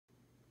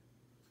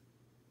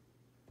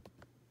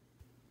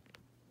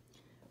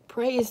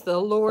Praise the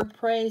Lord,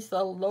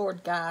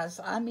 guys.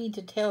 I mean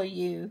to tell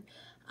you,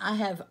 I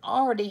have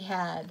already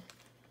had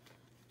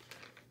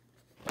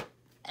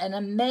an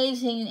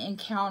amazing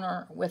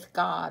encounter with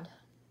God.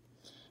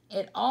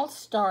 It all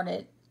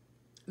started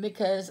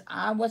because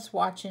I was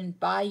watching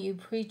Bayou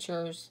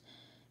Preacher's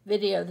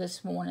video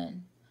this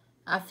morning.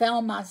 I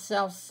found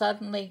myself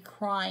suddenly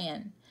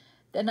crying.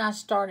 Then I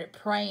started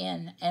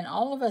praying, and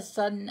all of a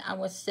sudden I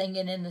was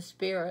singing in the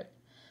Spirit.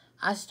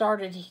 I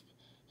started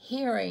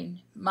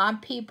hearing, my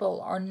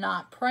people are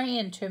not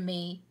praying to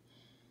me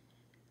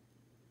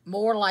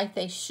more like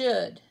they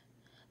should.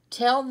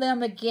 Tell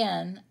them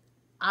again,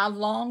 I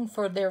long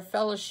for their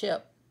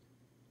fellowship.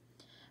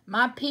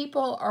 My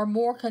people are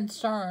more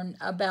concerned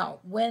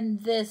about when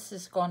this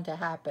is going to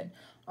happen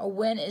or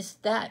when is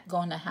that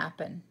going to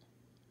happen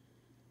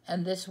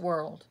in this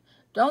world.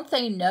 Don't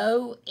they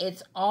know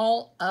it's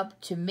all up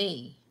to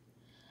me?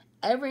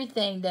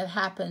 Everything that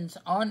happens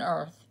on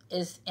earth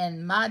is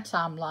in my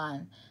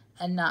timeline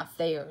and not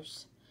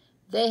theirs.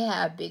 They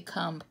have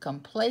become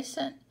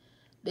complacent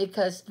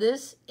because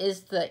this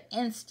is the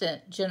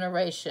instant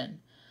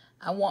generation.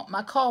 I want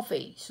my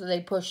coffee, so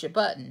they push a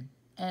button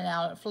and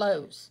out it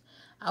flows.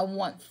 I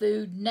want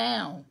food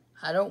now.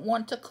 I don't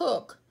want to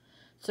cook,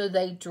 so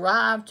they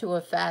drive to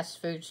a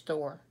fast food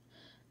store.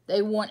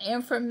 They want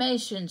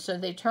information, so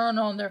they turn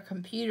on their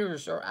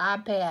computers or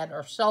iPad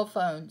or cell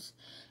phones,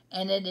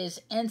 and it is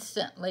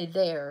instantly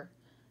there.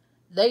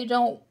 They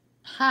don't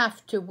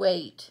have to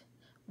wait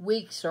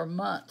weeks or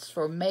months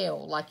for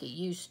mail like it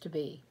used to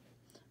be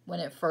when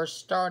it first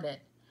started.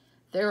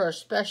 There are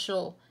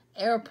special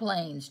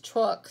airplanes,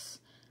 trucks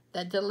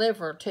that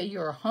deliver to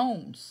your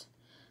homes.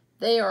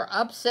 They are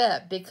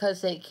upset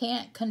because they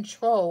can't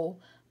control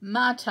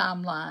my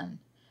timeline.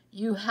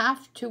 You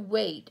have to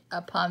wait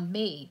upon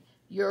me,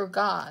 your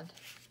God.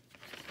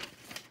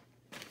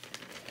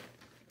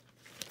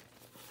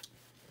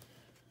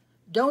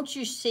 Don't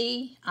you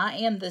see I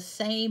am the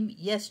same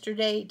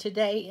yesterday,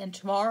 today, and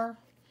tomorrow?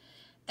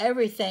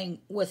 Everything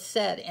was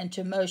set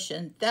into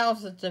motion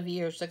thousands of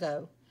years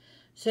ago.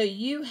 So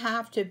you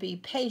have to be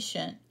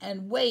patient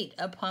and wait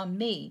upon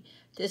me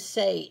to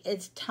say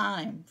it's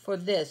time for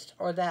this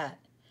or that.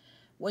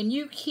 When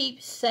you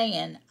keep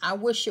saying, I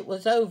wish it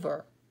was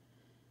over,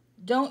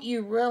 don't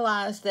you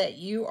realize that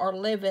you are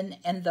living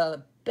in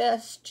the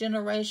best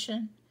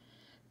generation?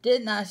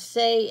 Didn't I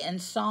say in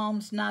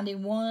Psalms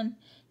 91,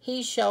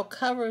 He shall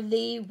cover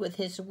thee with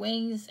his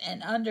wings,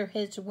 and under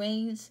his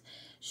wings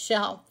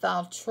shalt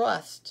thou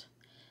trust.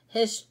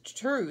 His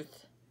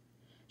truth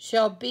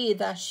shall be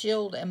thy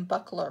shield and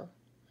buckler.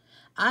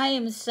 I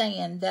am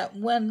saying that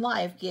when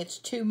life gets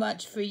too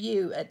much for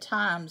you at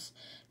times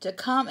to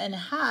come and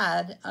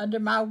hide under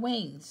my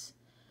wings,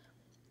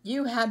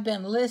 you have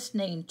been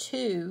listening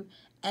to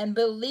and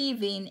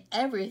believing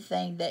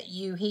everything that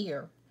you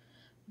hear.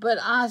 But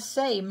I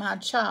say, my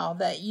child,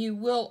 that you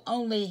will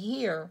only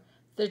hear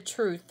the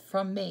truth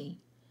from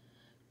me.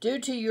 Due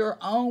to your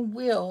own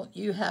will,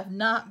 you have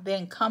not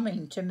been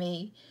coming to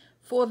me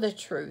for the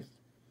truth.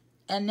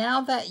 And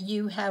now that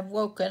you have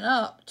woken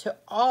up to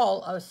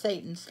all of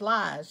Satan's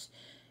lies,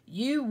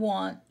 you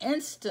want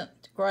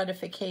instant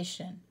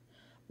gratification.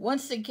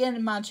 Once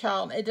again, my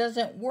child, it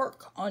doesn't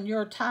work on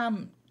your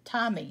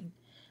timing,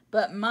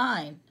 but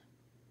mine.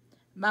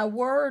 My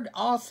word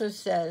also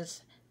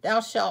says,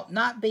 Thou shalt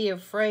not be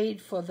afraid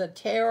for the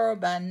terror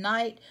by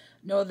night,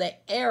 nor the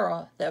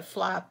arrow that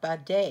flieth by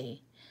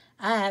day.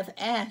 I have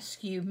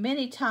asked you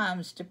many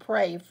times to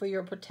pray for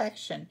your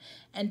protection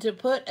and to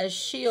put a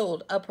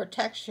shield of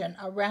protection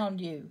around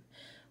you.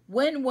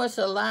 When was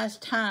the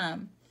last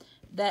time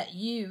that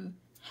you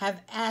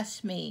have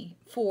asked me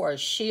for a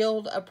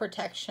shield of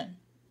protection?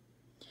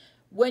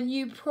 When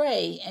you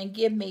pray and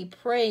give me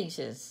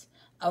praises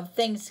of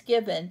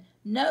thanksgiving,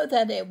 know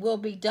that it will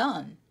be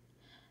done.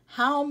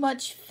 How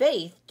much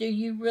faith do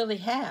you really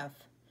have?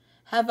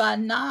 Have I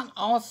not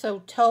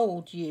also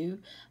told you,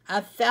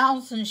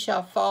 1,000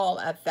 shall fall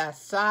at thy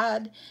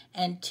side,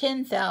 and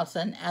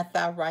 10,000 at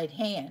thy right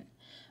hand,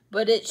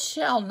 but it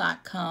shall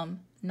not come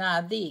nigh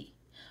thee?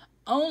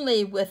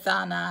 Only with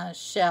thine eyes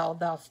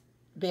shalt thou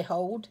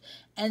behold,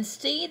 and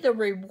see the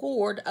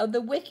reward of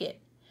the wicked.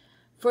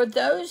 For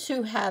those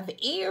who have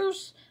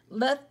ears,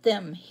 let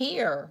them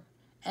hear,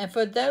 and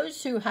for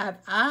those who have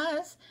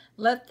eyes,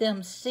 let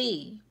them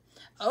see.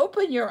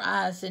 Open your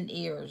eyes and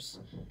ears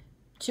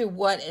to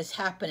what is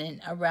happening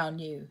around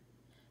you.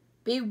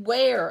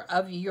 Beware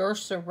of your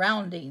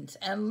surroundings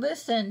and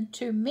listen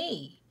to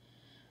me.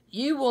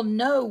 You will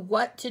know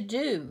what to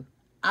do.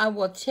 I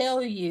will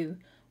tell you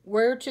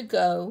where to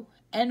go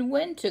and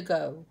when to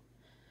go.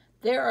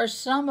 There are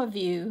some of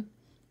you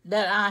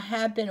that I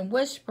have been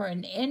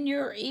whispering in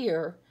your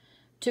ear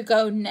to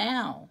go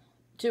now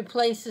to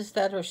places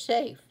that are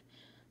safe,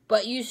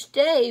 but you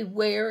stay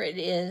where it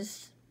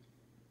is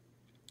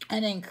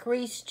an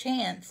increased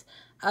chance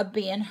of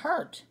being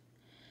hurt.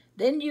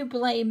 Then you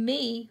blame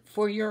me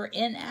for your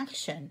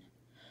inaction.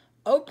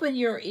 Open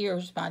your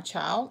ears, my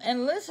child,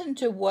 and listen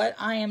to what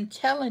I am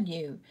telling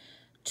you.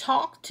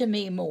 Talk to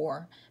me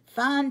more.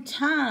 Find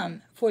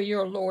time for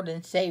your Lord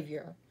and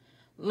Savior.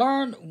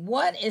 Learn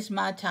what is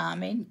my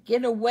timing.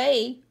 Get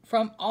away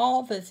from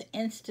all this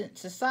instant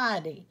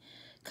society.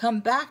 Come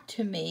back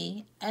to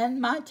me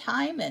and my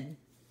timing.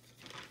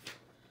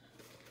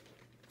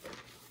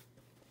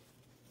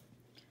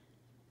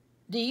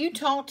 Do you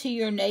talk to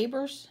your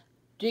neighbors?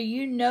 Do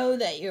you know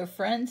that your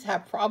friends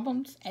have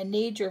problems and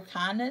need your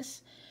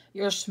kindness,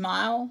 your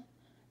smile,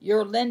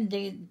 your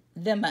lending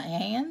them a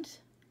hand?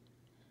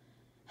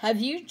 Have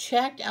you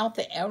checked out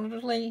the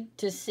elderly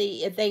to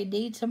see if they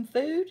need some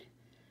food?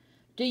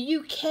 Do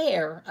you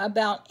care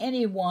about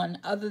anyone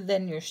other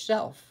than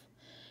yourself?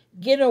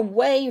 Get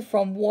away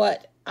from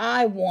what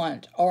I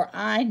want or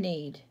I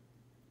need.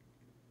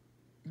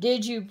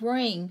 Did you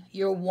bring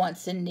your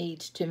wants and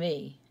needs to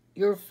me,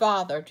 your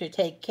Father, to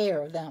take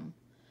care of them?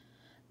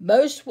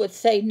 Most would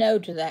say no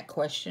to that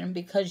question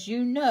because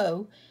you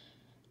know,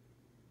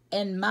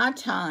 and my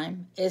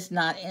time is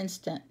not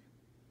instant.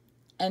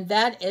 And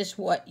that is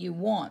what you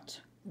want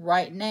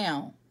right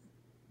now.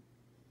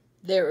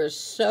 There is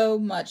so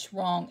much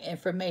wrong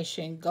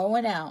information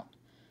going out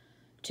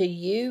to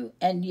you,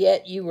 and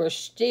yet you are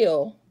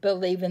still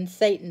believing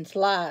Satan's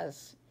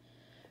lies.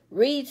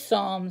 Read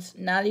Psalms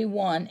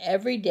 91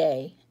 every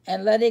day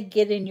and let it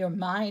get in your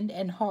mind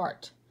and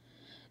heart.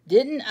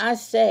 Didn't I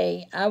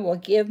say I will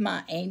give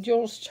my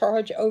angels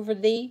charge over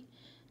thee,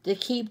 to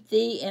keep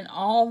thee in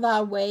all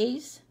thy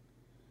ways?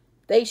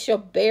 They shall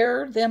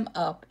bear them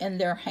up in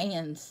their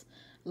hands,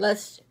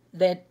 lest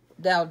that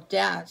thou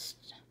dash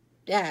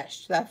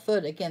thy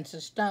foot against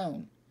a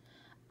stone.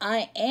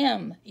 I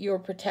am your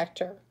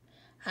protector.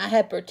 I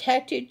have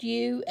protected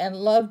you and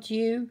loved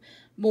you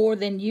more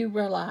than you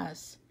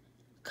realize.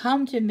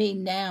 Come to me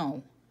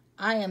now.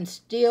 I am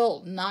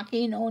still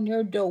knocking on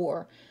your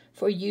door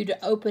for you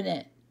to open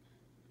it.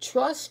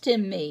 Trust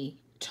in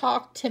me.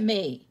 Talk to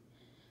me.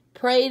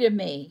 Pray to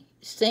me.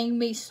 Sing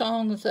me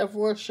songs of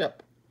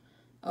worship.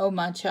 Oh,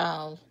 my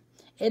child,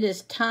 it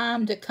is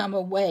time to come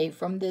away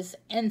from this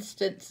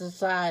instant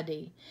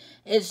society.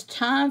 It's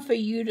time for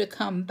you to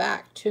come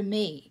back to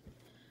me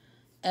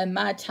and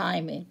my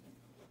timing.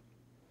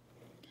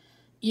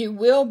 You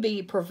will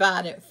be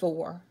provided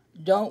for.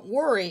 Don't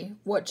worry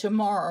what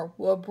tomorrow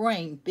will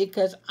bring,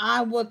 because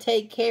I will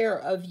take care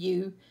of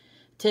you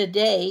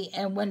today,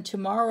 and when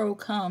tomorrow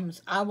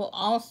comes, I will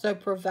also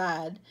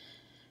provide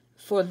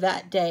for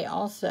that day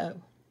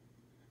also.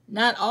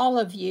 Not all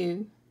of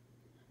you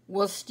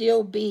will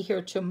still be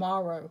here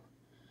tomorrow,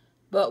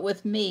 but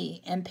with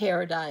me in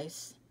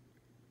paradise.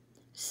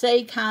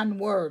 Say kind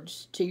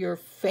words to your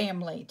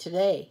family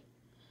today.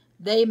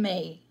 They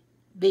may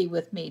be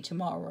with me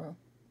tomorrow.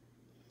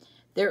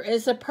 There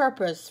is a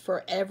purpose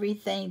for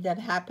everything that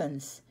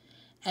happens,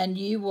 and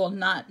you will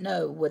not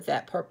know what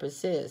that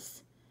purpose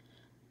is.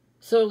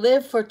 So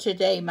live for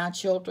today, my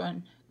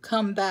children.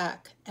 Come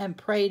back and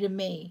pray to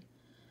me.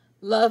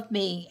 Love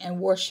me and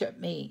worship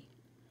me.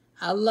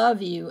 I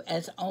love you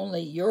as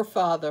only your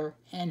Father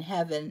in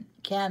heaven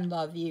can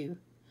love you.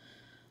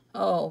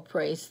 Oh,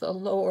 praise the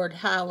Lord.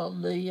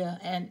 Hallelujah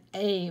and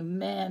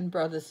amen,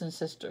 brothers and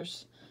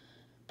sisters.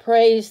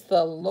 Praise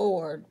the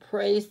Lord.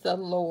 Praise the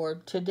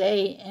Lord.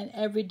 Today and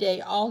every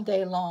day, all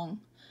day long.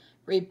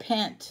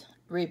 Repent,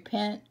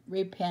 repent,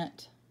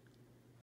 repent.